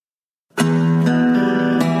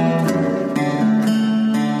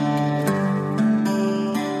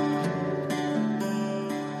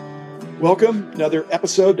Welcome, another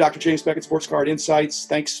episode, Dr. James Beckett Sports Card Insights.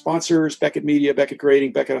 Thanks sponsors, Beckett Media, Beckett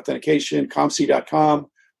Grading, Beckett Authentication, ComC.com,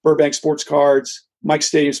 Burbank Sports Cards, Mike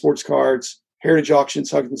Stadium Sports Cards, Heritage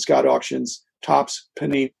Auctions, Huggins Scott Auctions, Topps,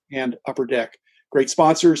 Panini, and Upper Deck. Great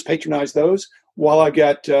sponsors, patronize those. While I've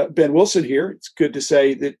got Ben Wilson here, it's good to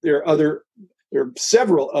say that there are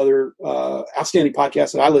several other outstanding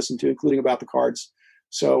podcasts that I listen to, including About the Cards.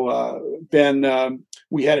 So, Ben,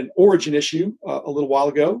 we had an origin issue a little while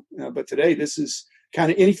ago, but today this is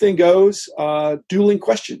kind of anything goes, dueling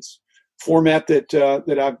questions format that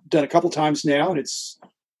I've done a couple times now, and it's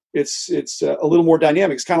a little more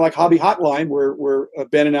dynamic. It's kind of like Hobby Hotline, where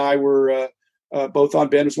Ben and I were both on.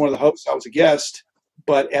 Ben was one of the hosts, I was a guest,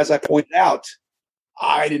 but as I pointed out,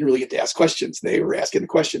 I didn't really get to ask questions. They were asking the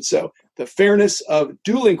questions. So the fairness of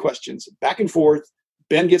dueling questions, back and forth.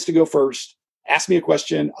 Ben gets to go first. Ask me a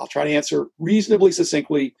question. I'll try to answer reasonably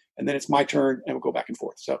succinctly, and then it's my turn, and we'll go back and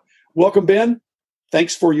forth. So welcome, Ben.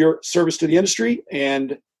 Thanks for your service to the industry,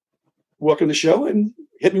 and welcome to the show, and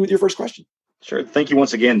hit me with your first question. Sure. Thank you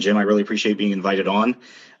once again, Jim. I really appreciate being invited on.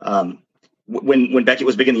 When Beckett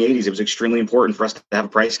was big in the 80s, it was extremely important for us to have a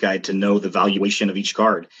price guide to know the valuation of each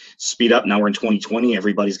card. Speed up. Now we're in 2020.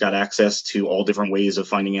 Everybody's got access to all different ways of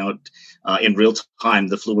finding out in real time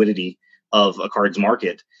the fluidity of a card's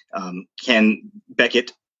market. Can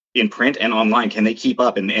Beckett in print and online, can they keep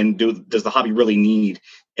up? And does the hobby really need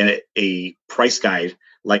a price guide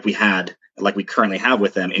like we currently have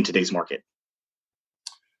with them in today's market?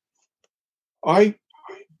 I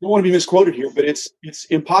don't want to be misquoted here, but it's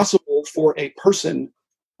impossible for a person,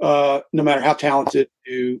 no matter how talented,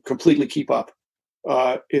 to completely keep up.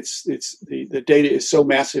 The data is so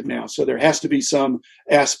massive now, so there has to be some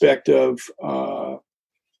aspect of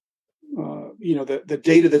the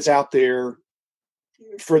data that's out there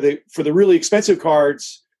for the really expensive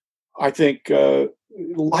cards. I think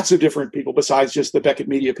lots of different people besides just the Beckett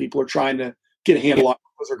Media people are trying to get a handle on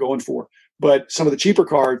what they're going for. But some of the cheaper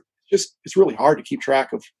cards, it's really hard to keep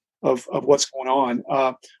track of what's going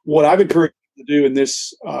on. What I've encouraged to do in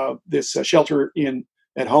this shelter in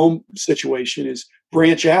at home situation is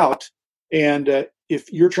branch out, and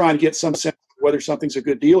if you're trying to get some sense of whether something's a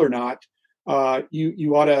good deal or not,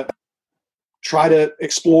 you ought to try to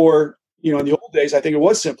explore. In the old days, I think it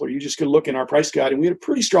was simpler. You just could look in our price guide, and we had a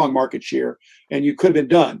pretty strong market share, and you could have been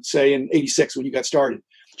done, say, in '86 when you got started.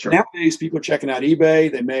 Sure. Nowadays, people are checking out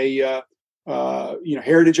eBay. They may,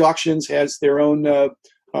 Heritage Auctions has their own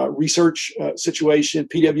research situation.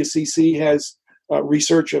 PWCC has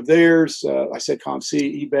research of theirs. I said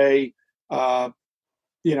ComC, eBay,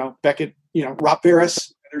 Beckett, Rob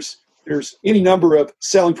Ferris. There's any number of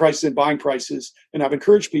selling prices and buying prices, and I've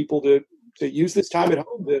encouraged people to use this time at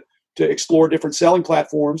home to explore different selling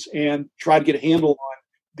platforms and try to get a handle on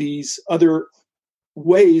these other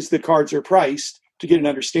ways that cards are priced to get an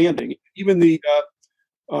understanding. Even the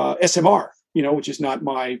SMR, which is not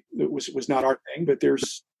was not our thing, but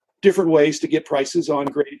there's different ways to get prices on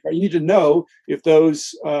graded cards. You need to know if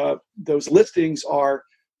those listings are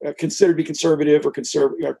considered to be conservative or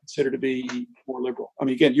considered to be more liberal. I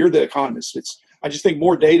mean, again, you're the economist. I just think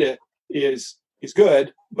more data is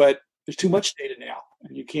good, but there's too much data now,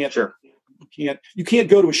 and you can't. Sure. You can't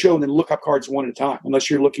go to a show and then look up cards one at a time unless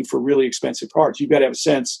you're looking for really expensive cards. You've got to have a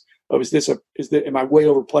sense of am I way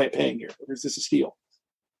overpaying here, or is this a steal?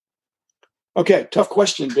 Okay, tough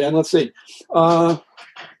question, Ben. Let's see. I've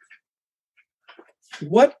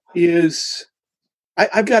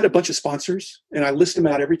got a bunch of sponsors, and I list them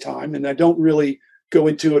out every time, and I don't really go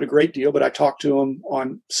into it a great deal, but I talk to them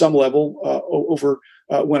on some level over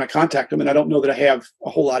when I contact them, and I don't know that I have a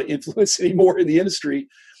whole lot of influence anymore in the industry.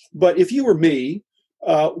 But if you were me,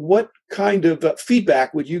 what kind of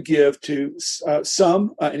feedback would you give to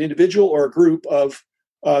an individual or a group of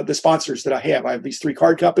the sponsors that I have? I have these 3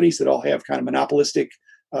 card companies that all have kind of monopolistic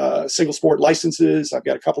single sport licenses. I've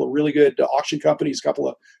got a couple of really good auction companies, a couple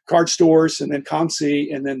of card stores, and then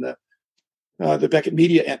ComC, and then the Beckett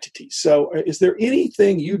Media entity. So is there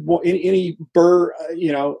anything you'd want, any burr,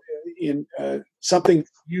 in something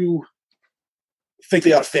you think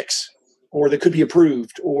they ought to fix, or that could be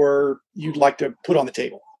improved, or you'd like to put on the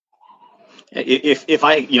table? If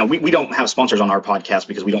I, we don't have sponsors on our podcast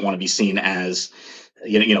because we don't want to be seen as,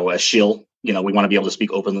 a shill. We want to be able to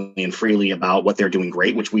speak openly and freely about what they're doing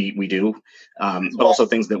great, which we do, but also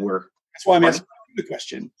things that we're. That's why I'm asking the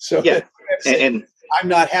question. So yeah, and I'm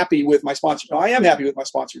not happy with my sponsors. No, I am happy with my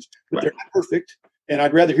sponsors, but right. They're not perfect. And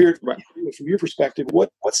I'd rather hear it from your perspective.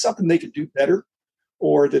 What's something they could do better,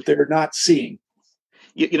 or that they're not seeing?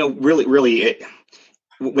 Really,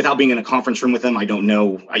 without being in a conference room with them, I don't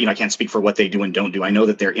know. I can't speak for what they do and don't do. I know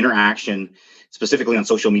that their interaction, specifically on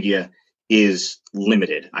social media, is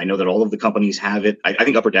limited. I know that all of the companies have it. I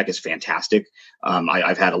think Upper Deck is fantastic.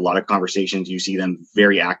 I've had a lot of conversations. You see them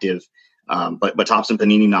very active, but Topps and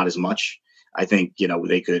Panini not as much. I think,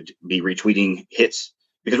 they could be retweeting hits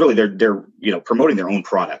because really they're promoting their own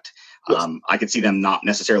product. Yes. I could see them not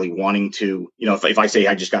necessarily wanting to, if I say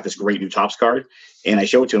I just got this great new Topps card and I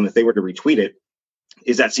show it to them, if they were to retweet it,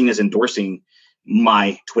 is that seen as endorsing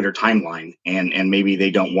my Twitter timeline? And maybe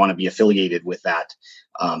they don't want to be affiliated with that.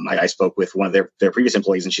 I spoke with one of their previous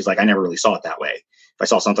employees, and she's like, I never really saw it that way. If I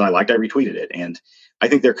saw something I liked, I retweeted it. And I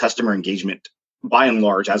think their customer engagement, by and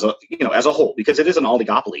large, as a whole, because it is an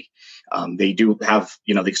oligopoly, they do have,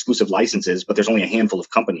 the exclusive licenses, but there's only a handful of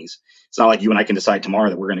companies. It's not like you and I can decide tomorrow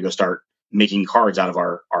that we're going to go start making cards out of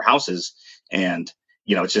our houses. And,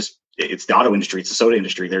 it's the auto industry, it's the soda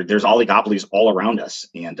industry. There's oligopolies all around us.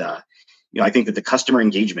 And, I think that the customer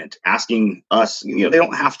engagement, asking us, they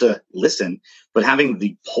don't have to listen, but having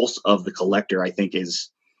the pulse of the collector, I think, is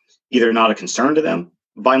either not a concern to them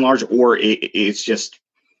by and large, or it's just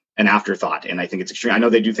an afterthought. And I think it's extreme. I know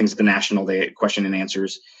they do things at the National, they question and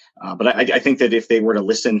answers, but I think that if they were to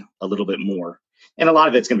listen a little bit more, and a lot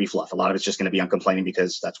of it's going to be fluff, a lot of it's just going to be on complaining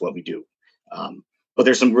because that's what we do. But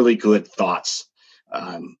there's some really good thoughts.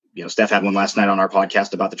 Steph had one last night on our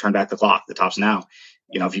podcast about the turn back the clock, the Topps Now.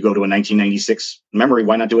 If you go to a 1996 memory,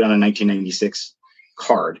 why not do it on a 1996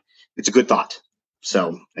 card? It's a good thought.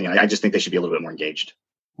 So I just think they should be a little bit more engaged.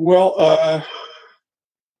 Well,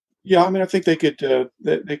 yeah, I think they could.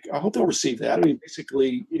 I hope they'll receive that.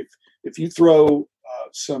 Basically, if you throw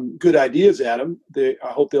some good ideas at them,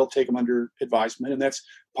 I hope they'll take them under advisement, and that's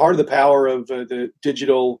part of the power of the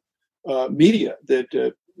digital media.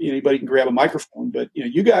 That anybody can grab a microphone, but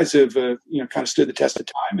you guys have kind of stood the test of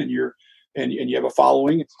time, and you have a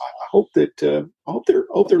following. I hope that they're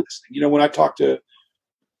listening. When I talk to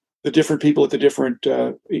the different people at the different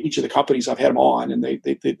each of the companies, I've had them on, and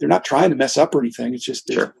they're not trying to mess up or anything. It's just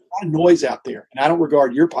there's a lot of noise out there, and I don't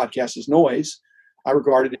regard your podcast as noise. I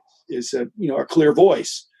regard it as a clear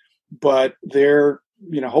voice, but they're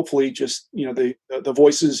hopefully just the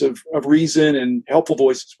voices of reason and helpful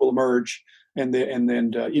voices will emerge. And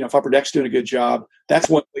then if Upper Deck's doing a good job, that's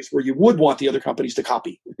one place where you would want the other companies to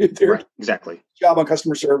copy. If they're right, exactly job on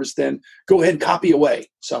customer service, then go ahead and copy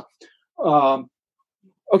away. So,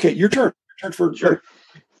 okay, your turn. Your turn for sure.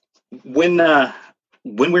 When are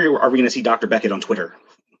we going to see Dr. Beckett on Twitter?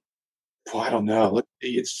 I don't know.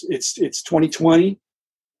 It's 2020.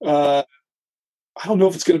 I don't know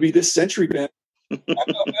if it's going to be this century, Ben.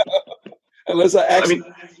 Unless I actually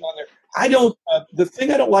on there. I don't. The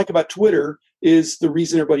thing I don't like about Twitter is the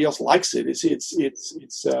reason everybody else likes it. It's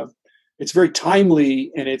very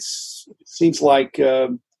timely, and it seems like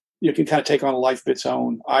you can kind of take on a life of its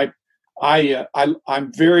own.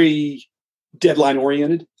 I'm very deadline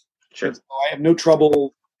oriented. Sure. So I have no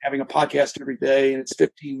trouble having a podcast every day, and it's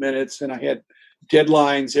 15 minutes, and I had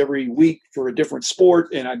deadlines every week for a different sport,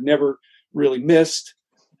 and I've never really missed.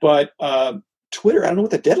 But Twitter, I don't know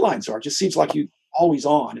what the deadlines are. It just seems like you always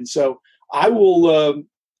on. And so I will,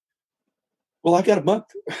 I've got a month.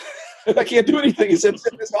 I can't do anything except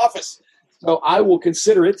sit in this office. So I will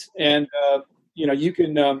consider it. And, you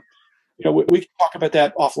can, we can talk about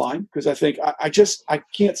that offline, because I think I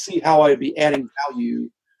can't see how I'd be adding value.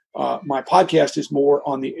 My podcast is more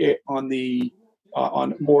on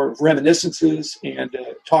more reminiscences and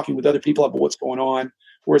talking with other people about what's going on.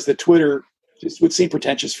 Whereas the Twitter just would seem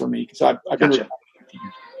pretentious for me, because I've been. Gotcha.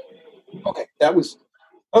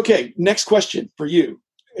 Okay. Next question for you.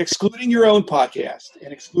 Excluding your own podcast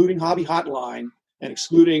and excluding Hobby Hotline and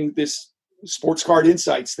excluding this Sports Card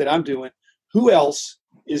Insights that I'm doing, who else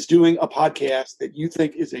is doing a podcast that you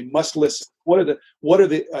think is a must listen? What are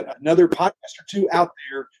the another podcast or two out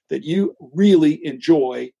there that you really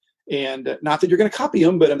enjoy? And not that you're going to copy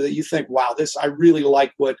them, but that you think, wow, I really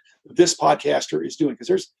like what this podcaster is doing.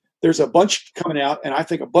 Because there's a bunch coming out, and I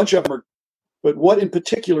think a bunch of them are. But what in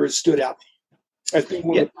particular has stood out as being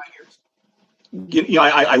one of the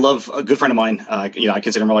pioneers? I love a good friend of mine. I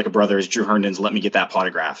consider him more like a brother. Is Drew Herndon's Let Me Get That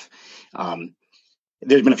Potograph.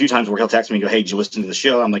 There's been a few times where he'll text me and go, "Hey, did you listen to the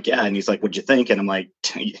show?" I'm like, "Yeah." And he's like, "What'd you think?" And I'm like,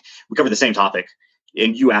 "We covered the same topic.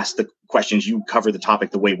 And you asked the questions, you cover the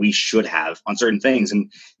topic the way we should have on certain things."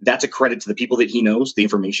 And that's a credit to the people that he knows, the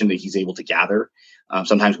information that he's able to gather.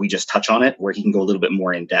 Sometimes we just touch on it where he can go a little bit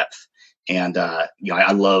more in depth. And,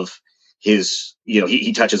 I love his,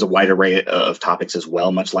 he touches a wide array of topics as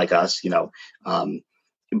well, much like us,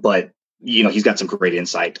 but he's got some great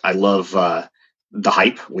insight. I love, The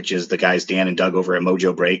Hype, which is the guys, Dan and Doug over at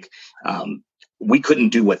Mojo Break. We couldn't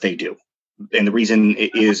do what they do. And the reason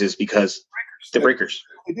is because the breakers.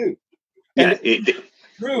 They do. Yeah.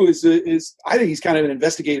 Drew is I think he's kind of an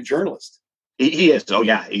investigative journalist. He is. Oh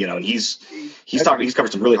yeah, and he's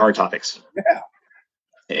covered some really hard topics. Yeah.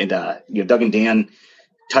 And Doug and Dan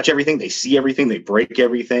touch everything, they see everything, they break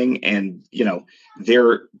everything, and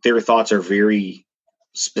their thoughts are very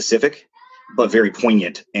specific but very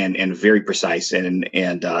poignant and very precise, and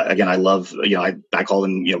again, I love, I call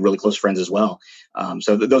them really close friends as well.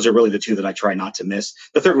 So those are really the two that I try not to miss.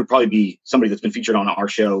 The third would probably be somebody that's been featured on our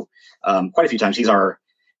show quite a few times. He's our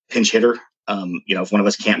pinch hitter. If one of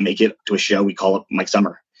us can't make it to a show, we call up Mike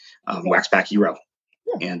Summer, Wax Pack Hero.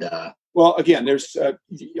 Yeah. And well, again, there's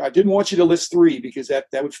I didn't want you to list three because that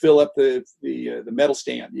would fill up the medal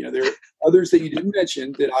stand. There are others that you didn't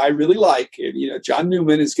mention that I really like. And, John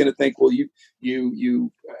Newman is going to think, well,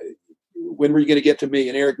 you when were you going to get to me?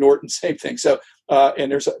 And Eric Norton, same thing. So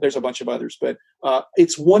and there's a bunch of others, but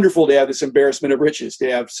it's wonderful to have this embarrassment of riches,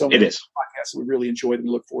 to have so many podcasts that we really enjoy and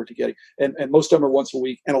look forward to getting. And most of them are once a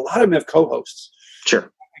week, and a lot of them have co-hosts. Sure,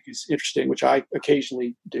 I think it's interesting, which I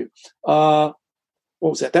occasionally do. What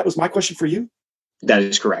was that? That was my question for you? That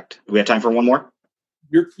is correct. Do we have time for one more?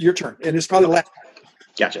 Your turn. And it's probably the last.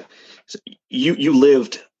 Gotcha. So you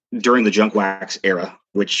lived during the junk wax era,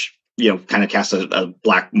 which, kind of casts a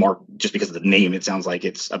black mark just because of the name. It sounds like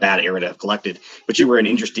it's a bad era to have collected, but you were an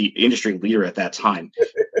industry leader at that time.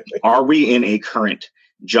 Are we in a current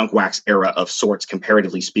junk wax era of sorts,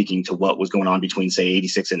 comparatively speaking, to what was going on between, say,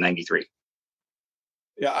 86 and 93?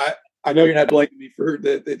 Yeah, I know you're not blaming me for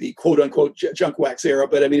the quote unquote junk wax era,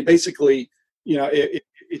 but I mean, basically,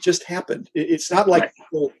 it just happened. It's not like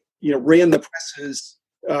people, ran the presses,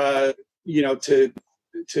 to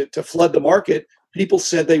flood the market. People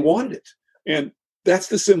said they wanted it. And that's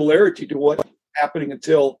the similarity to what was happening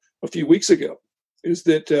until a few weeks ago, is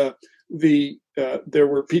that there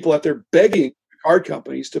were people out there begging card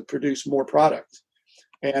companies to produce more product.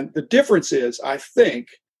 And the difference is, I think,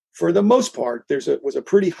 for the most part, was a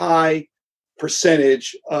pretty high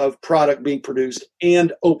percentage of product being produced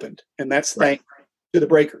and opened, and that's thanks to the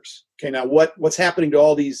breakers. Okay, now what's happening to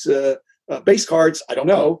all these base cards? I don't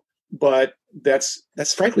know, but that's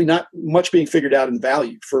frankly not much being figured out in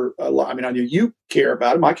value for a lot. I mean, I know you care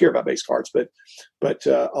about them. I care about base cards, but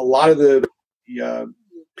a lot of the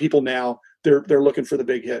people now they're looking for the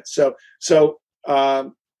big hits. So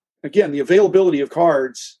again, the availability of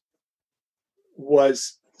cards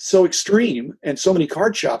was so extreme, and so many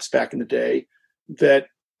card shops back in the day that,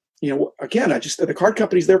 again, the card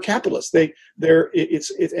companies, they're capitalists. And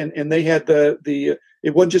they had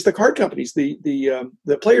it wasn't just the card companies,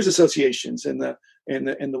 the players associations and the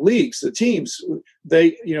leagues, the teams,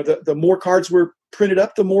 the more cards were printed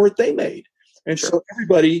up, the more they made. And so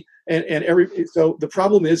everybody, so the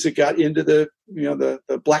problem is it got into the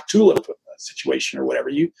black tulip situation or whatever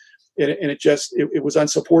it was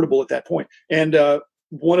unsupportable at that point. And,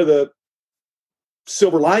 one of the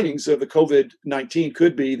silver linings of the COVID-19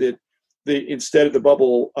 could be that instead of the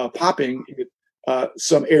bubble popping,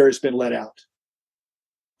 some air has been let out.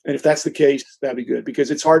 And if that's the case, that'd be good,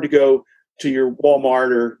 because it's hard to go to your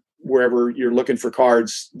Walmart or wherever you're looking for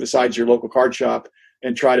cards besides your local card shop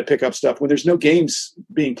and try to pick up stuff when there's no games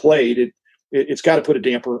being played. It's got to put a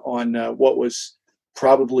damper on what was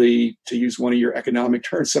probably, to use one of your economic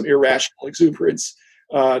terms, some irrational exuberance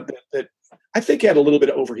that I think had a little bit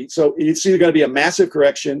of overheat. So it's either going to be a massive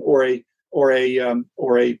correction or a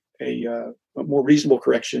more reasonable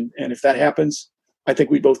correction. And if that happens, I think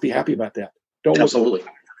we'd both be happy about that. Absolutely.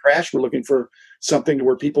 Crash. We're looking for something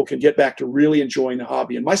where people can get back to really enjoying the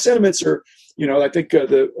hobby. And my sentiments are, I think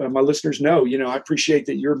my listeners know, I appreciate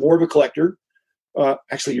that you're more of a collector.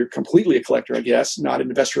 Actually, you're completely a collector, I guess, not an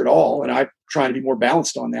investor at all. And I'm trying to be more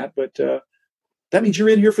balanced on that. But that means you're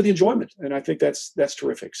in here for the enjoyment. And I think that's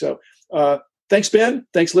terrific. So thanks, Ben.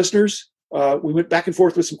 Thanks, listeners. We went back and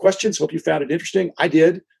forth with some questions. Hope you found it interesting. I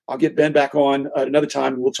did. I'll get Ben back on at another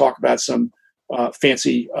time, and we'll talk about some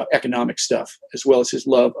fancy economic stuff, as well as his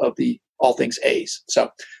love of the all things A's. So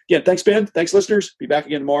again, thanks, Ben. Thanks, listeners. Be back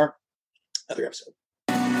again tomorrow. Another episode.